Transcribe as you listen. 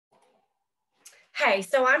Hey,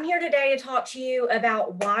 so I'm here today to talk to you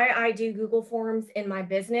about why I do Google Forms in my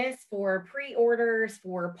business for pre-orders,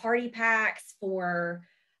 for party packs, for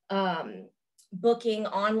um, booking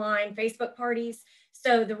online Facebook parties.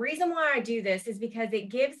 So the reason why I do this is because it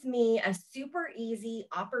gives me a super easy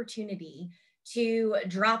opportunity to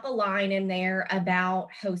drop a line in there about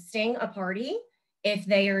hosting a party if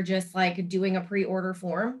they are just like doing a pre-order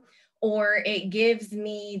form, or it gives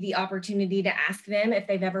me the opportunity to ask them if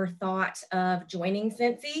they've ever thought of joining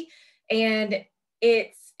Cincy. And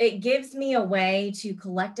it gives me a way to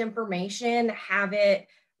collect information, have it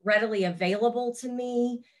readily available to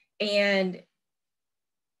me. And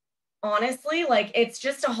honestly, like it's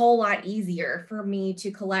just a whole lot easier for me to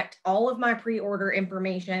collect all of my pre-order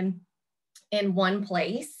information in one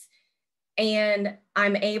place. And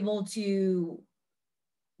I'm able to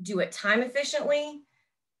do it time efficiently,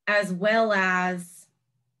 as well as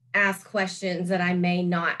ask questions that I may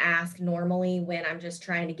not ask normally when I'm just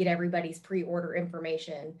trying to get everybody's pre-order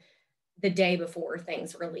information the day before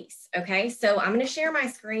things release. Okay, so I'm going to share my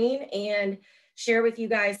screen and share with you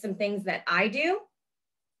guys some things that I do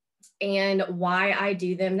and why I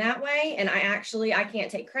do them that way. And I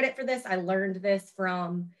can't take credit for this. I learned this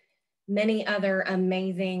from many other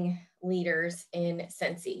amazing leaders in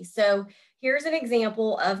Cincy. So here's an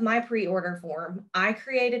example of my pre-order form. I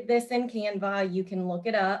created this in Canva. You can look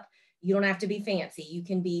it up. You don't have to be fancy. You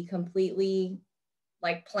can be completely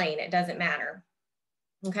like plain. It doesn't matter.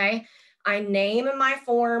 Okay. I name my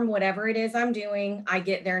form, whatever it is I'm doing. I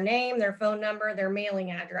get their name, their phone number, their mailing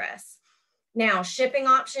address. Now, shipping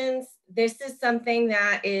options, this is something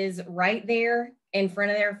that is right there in front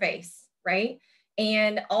of their face, right?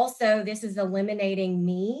 And also, this is eliminating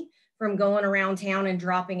me from going around town and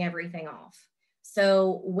dropping everything off.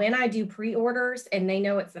 So when I do pre-orders and they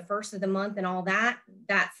know it's the first of the month and all that,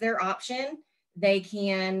 that's their option. They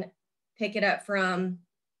can pick it up from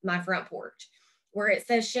my front porch. Where it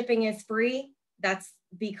says shipping is free, that's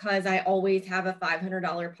because I always have a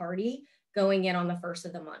 $500 party going in on the first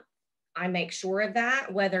of the month. I make sure of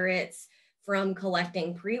that, whether it's from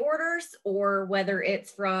collecting pre-orders or whether it's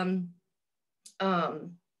from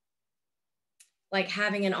like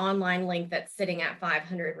having an online link that's sitting at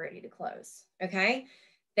 500 ready to close. Okay.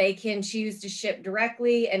 They can choose to ship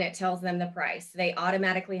directly and it tells them the price. They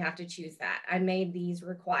automatically have to choose that. I made these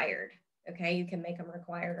required. Okay. You can make them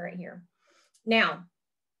required right here. Now,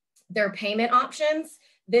 their payment options.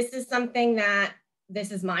 This is something that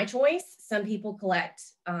this is my choice. Some people collect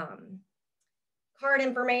card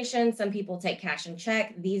information. Some people take cash and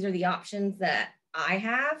check. These are the options that I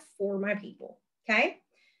have for my people. Okay.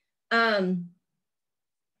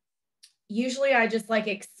 Usually I just like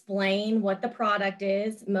explain what the product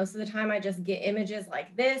is. Most of the time I just get images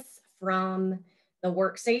like this from the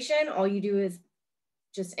workstation. All you do is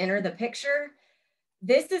just enter the picture.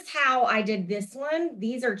 This is how I did this one.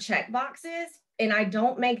 These are check boxes, and I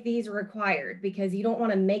don't make these required because you don't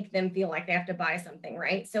want to make them feel like they have to buy something,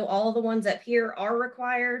 right? So all the ones up here are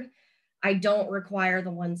required. I don't require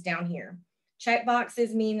the ones down here. Check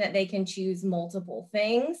boxes mean that they can choose multiple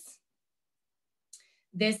things.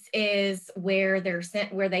 This is where they're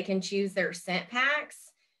sent, where they can choose their scent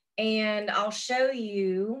packs. And I'll show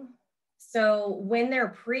you. So when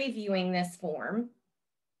they're previewing this form,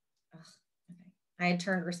 I had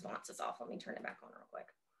turned responses off. Let me turn it back on real quick.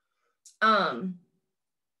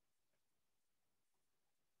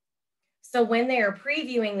 So when they are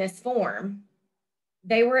previewing this form,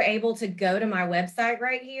 they were able to go to my website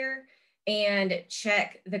right here and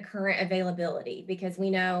check the current availability, because we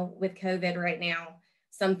know with COVID right now,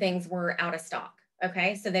 some things were out of stock.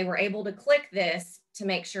 Okay, so they were able to click this to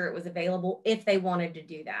make sure it was available if they wanted to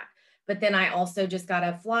do that. But then I also just got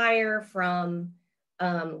a flyer from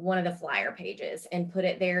one of the flyer pages and put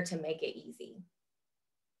it there to make it easy.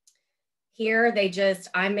 Here,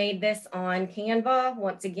 I made this on Canva.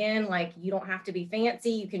 Once again, like you don't have to be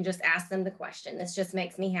fancy. You can just ask them the question. This just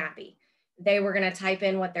makes me happy. They were going to type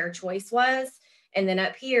in what their choice was. And then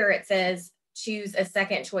up here, it says, choose a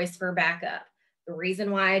second choice for backup. The reason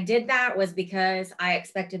why I did that was because I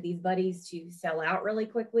expected these buddies to sell out really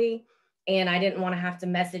quickly. And I didn't want to have to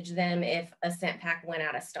message them if a scent pack went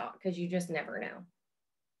out of stock, because you just never know.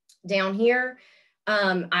 Down here,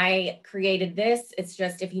 I created this. It's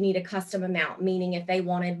just if you need a custom amount, meaning if they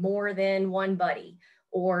wanted more than one buddy,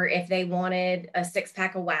 or if they wanted a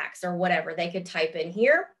 6-pack of wax or whatever, they could type in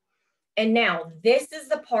here. And now this is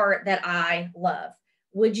the part that I love.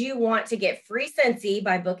 Would you want to get free Cincy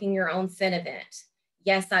by booking your own scent event?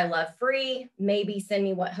 Yes, I love free. Maybe send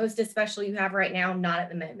me what hostess special you have right now. Not at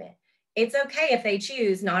the moment. It's okay if they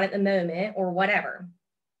choose not at the moment or whatever.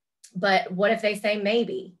 But what if they say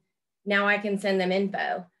maybe? Now I can send them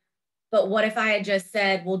info. But what if I had just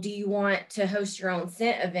said, well, do you want to host your own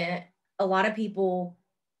scent event? A lot of people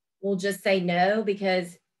will just say no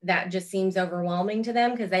because that just seems overwhelming to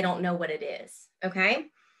them because they don't know what it is. Okay.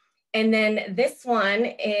 And then this one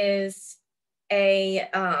is I'm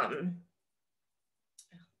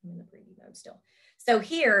in the preview mode still. So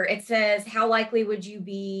here it says, how likely would you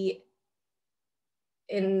be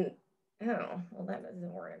in, oh, well, that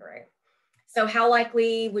doesn't word it right. So how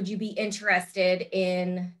likely would you be interested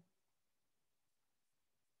in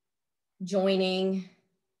joining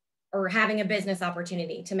or having a business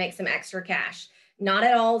opportunity to make some extra cash? Not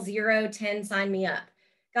at all, 0, 10, sign me up.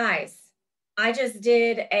 Guys, I just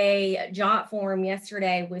did a Jot form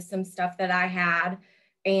yesterday with some stuff that I had,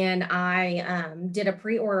 and I did a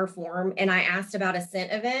pre-order form, and I asked about a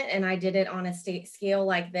scent event, and I did it on a state scale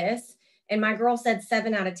like this, and my girl said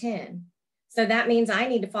 7 out of 10. So that means I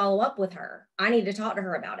need to follow up with her. I need to talk to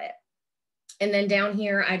her about it. And then down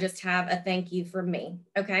here, I just have a thank you from me,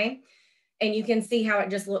 okay? And you can see how it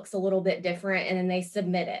just looks a little bit different, and then they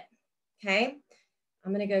submit it, okay?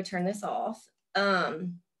 I'm gonna go turn this off.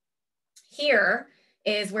 Here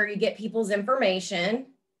is where you get people's information.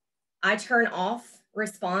 I turn off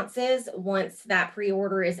responses once that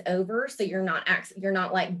pre-order is over, so you're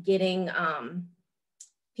not like getting,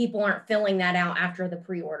 people aren't filling that out after the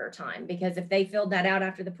pre-order time, because if they filled that out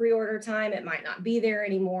after the pre-order time, it might not be there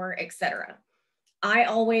anymore, etc. I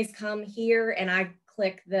always come here and I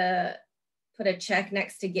click put a check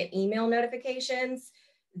next to get email notifications.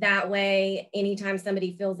 That way, anytime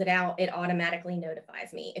somebody fills it out, it automatically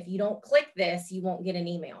notifies me. If you don't click this, you won't get an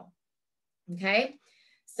email. Okay,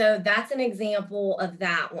 so that's an example of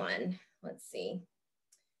that one. Let's see.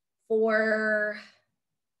 For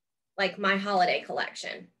like my holiday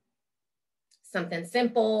collection, something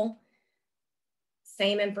simple,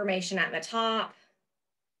 same information at the top.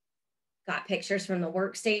 Got pictures from the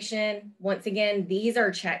workstation. Once again, these are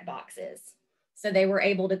check boxes. So they were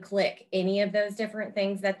able to click any of those different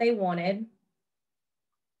things that they wanted.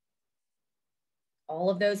 All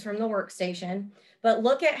of those from the workstation. But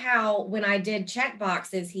look at how when I did check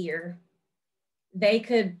boxes here, they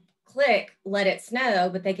could click let it snow,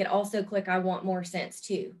 but they could also click I want more scents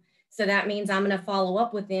too. So that means I'm going to follow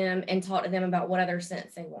up with them and talk to them about what other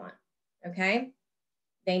scents they want. Okay.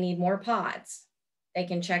 They need more pods. They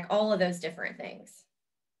can check all of those different things.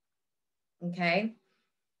 Okay.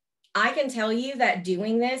 I can tell you that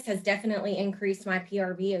doing this has definitely increased my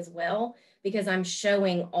PRV as well, because I'm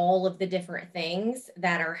showing all of the different things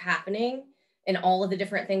that are happening and all of the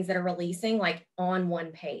different things that are releasing like on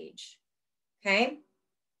one page. Okay.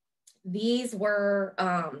 These were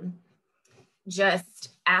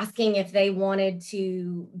just asking if they wanted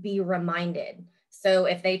to be reminded. So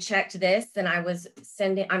if they checked this, then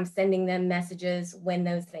I'm sending them messages when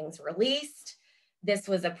those things released. This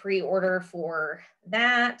was a pre-order for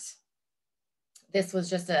that. This was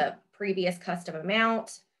just a previous custom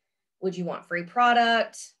amount. Would you want free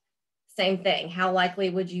product? Same thing. How likely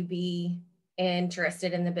would you be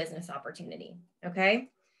interested in the business opportunity? Okay.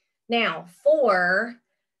 Now, for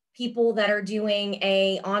people that are doing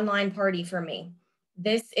an online party for me,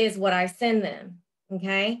 this is what I send them.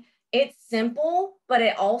 Okay. It's simple, but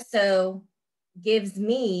it also gives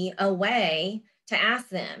me a way to ask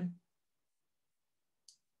them.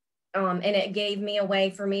 And it gave me a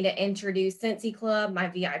way for me to introduce Scentsy Club, my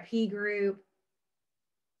VIP group.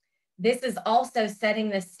 This is also setting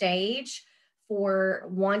the stage for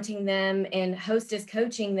wanting them and hostess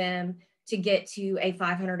coaching them to get to a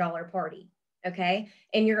 $500 party. Okay.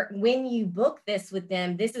 And when you book this with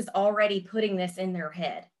them, this is already putting this in their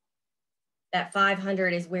head. That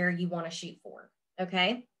 500 is where you want to shoot for.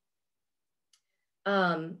 Okay.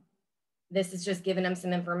 This is just giving them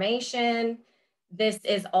some information. This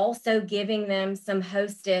is also giving them some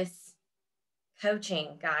hostess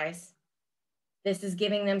coaching, guys. This is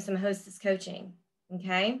giving them some hostess coaching,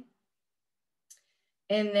 okay?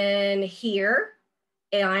 And then here,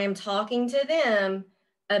 I am talking to them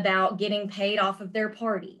about getting paid off of their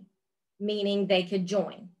party, meaning they could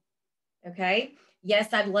join, okay?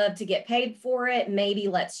 Yes, I'd love to get paid for it. Maybe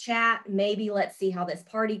let's chat. Maybe let's see how this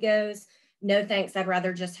party goes. No thanks, I'd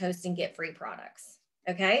rather just host and get free products,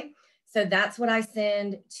 okay? So that's what I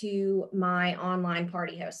send to my online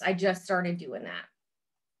party hosts. I just started doing that.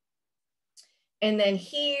 And then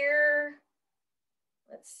here,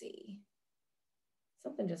 let's see,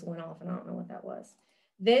 something just went off and I don't know what that was.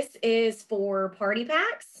 This is for party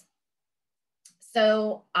packs.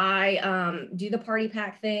 So I do the party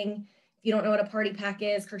pack thing. If you don't know what a party pack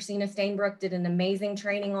is, Christina Stainbrook did an amazing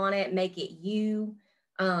training on it. Make it you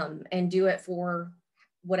and do it for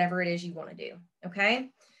whatever it is you want to do, okay?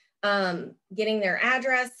 getting their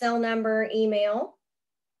address, cell number, email.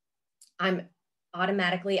 I'm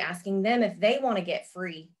automatically asking them if they want to get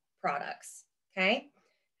free products, okay?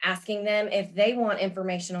 Asking them if they want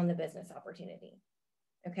information on the business opportunity,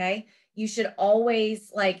 okay? You should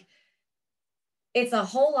always, like, it's a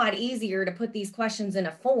whole lot easier to put these questions in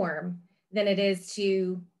a form than it is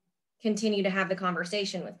to continue to have the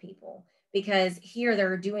conversation with people, because here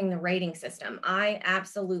they're doing the rating system. I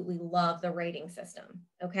absolutely love the rating system,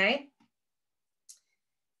 okay?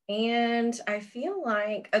 And I feel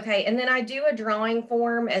like, okay, and then I do a drawing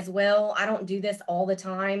form as well. I don't do this all the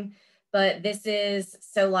time, but this is,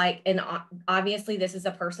 so like, and obviously this is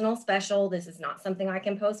a personal special. This is not something I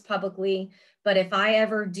can post publicly, but if I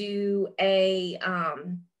ever do a,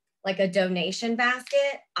 like a donation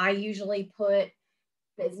basket, I usually put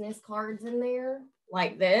business cards in there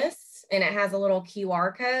like this, and it has a little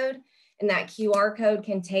QR code, and that QR code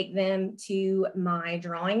can take them to my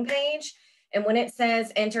drawing page. And when it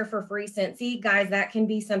says enter for free Scentsy, guys, that can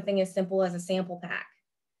be something as simple as a sample pack.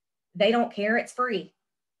 They don't care, it's free,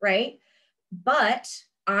 right? But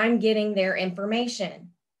I'm getting their information,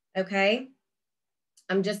 okay?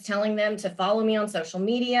 I'm just telling them to follow me on social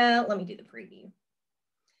media. Let me do the preview.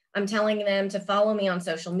 I'm telling them to follow me on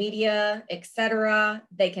social media, etc.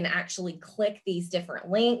 They can actually click these different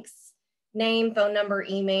links, name, phone number,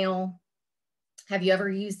 email. Have you ever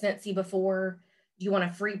used Scentsy before? Do you want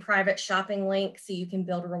a free private shopping link so you can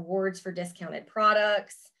build rewards for discounted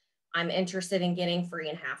products? I'm interested in getting free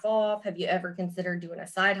and half off. Have you ever considered doing a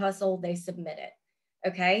side hustle? They submit it,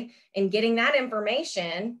 okay? And getting that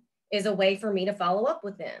information is a way for me to follow up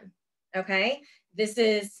with them, okay? This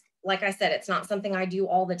is, like I said, it's not something I do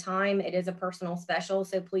all the time. It is a personal special,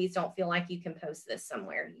 so please don't feel like you can post this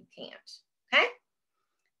somewhere. You can't, okay?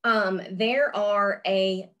 There are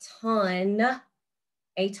a ton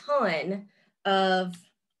of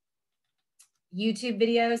YouTube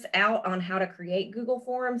videos out on how to create Google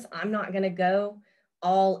Forms. I'm not going to go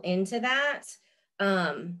all into that,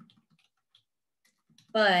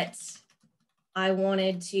 but I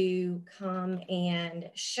wanted to come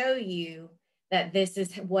and show you that this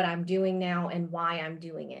is what I'm doing now and why I'm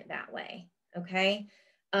doing it that way, okay?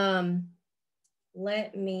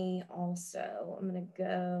 Let me also, I'm going to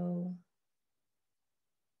go,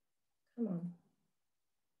 come on.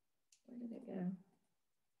 Where did it go?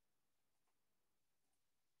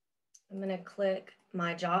 I'm going to click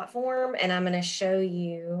my Jot form and I'm going to show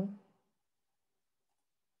you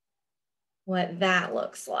what that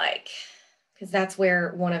looks like, because that's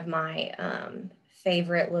where one of my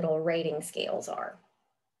favorite little rating scales are.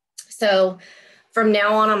 So from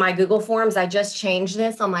now on my Google Forms, I just changed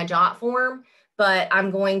this on my Jot form, but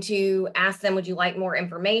I'm going to ask them, would you like more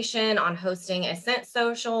information on hosting a Scent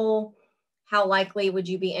Social? How likely would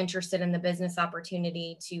you be interested in the business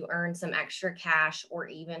opportunity to earn some extra cash or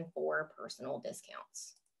even for personal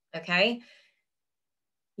discounts? Okay.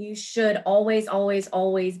 You should always, always,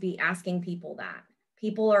 always be asking people that.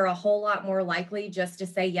 People are a whole lot more likely just to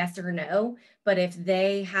say yes or no. But if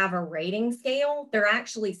they have a rating scale, they're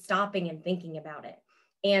actually stopping and thinking about it.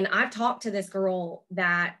 And I've talked to this girl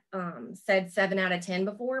that said 7 out of 10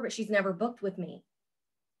 before, but she's never booked with me.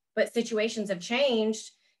 But situations have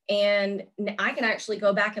changed. And I can actually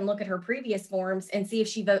go back and look at her previous forms and see if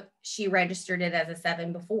she registered it as a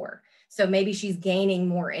 7 before. So maybe she's gaining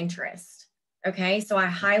more interest. Okay, so I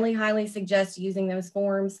highly, highly suggest using those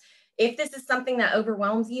forms. If this is something that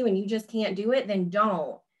overwhelms you and you just can't do it, then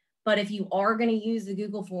don't. But if you are going to use the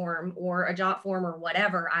Google form or a Jot form or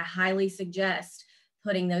whatever, I highly suggest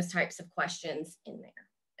putting those types of questions in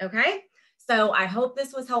there. Okay, so I hope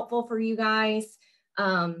this was helpful for you guys.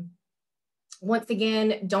 Once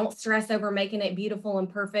again, don't stress over making it beautiful and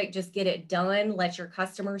perfect. Just get it done. Let your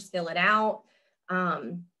customers fill it out.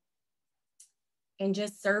 And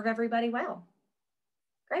just serve everybody well.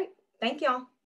 Great. Thank y'all.